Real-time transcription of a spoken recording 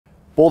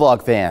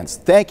Bulldog fans,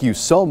 thank you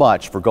so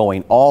much for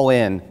going all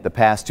in the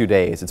past 2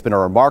 days. It's been a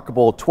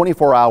remarkable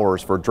 24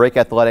 hours for Drake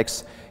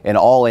Athletics and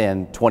All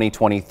In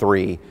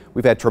 2023.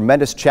 We've had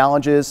tremendous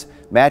challenges,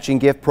 matching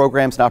gift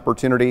programs and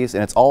opportunities,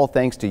 and it's all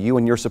thanks to you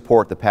and your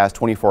support the past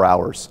 24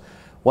 hours.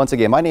 Once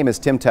again, my name is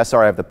Tim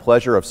Tesar. I have the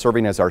pleasure of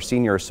serving as our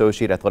Senior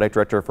Associate Athletic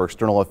Director for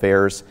External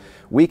Affairs.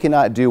 We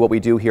cannot do what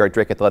we do here at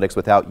Drake Athletics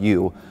without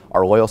you,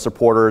 our loyal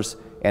supporters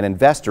and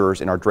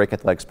investors in our Drake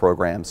Athletics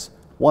programs.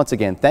 Once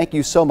again, thank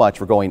you so much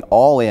for going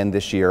all in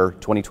this year,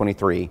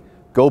 2023.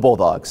 Go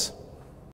Bulldogs!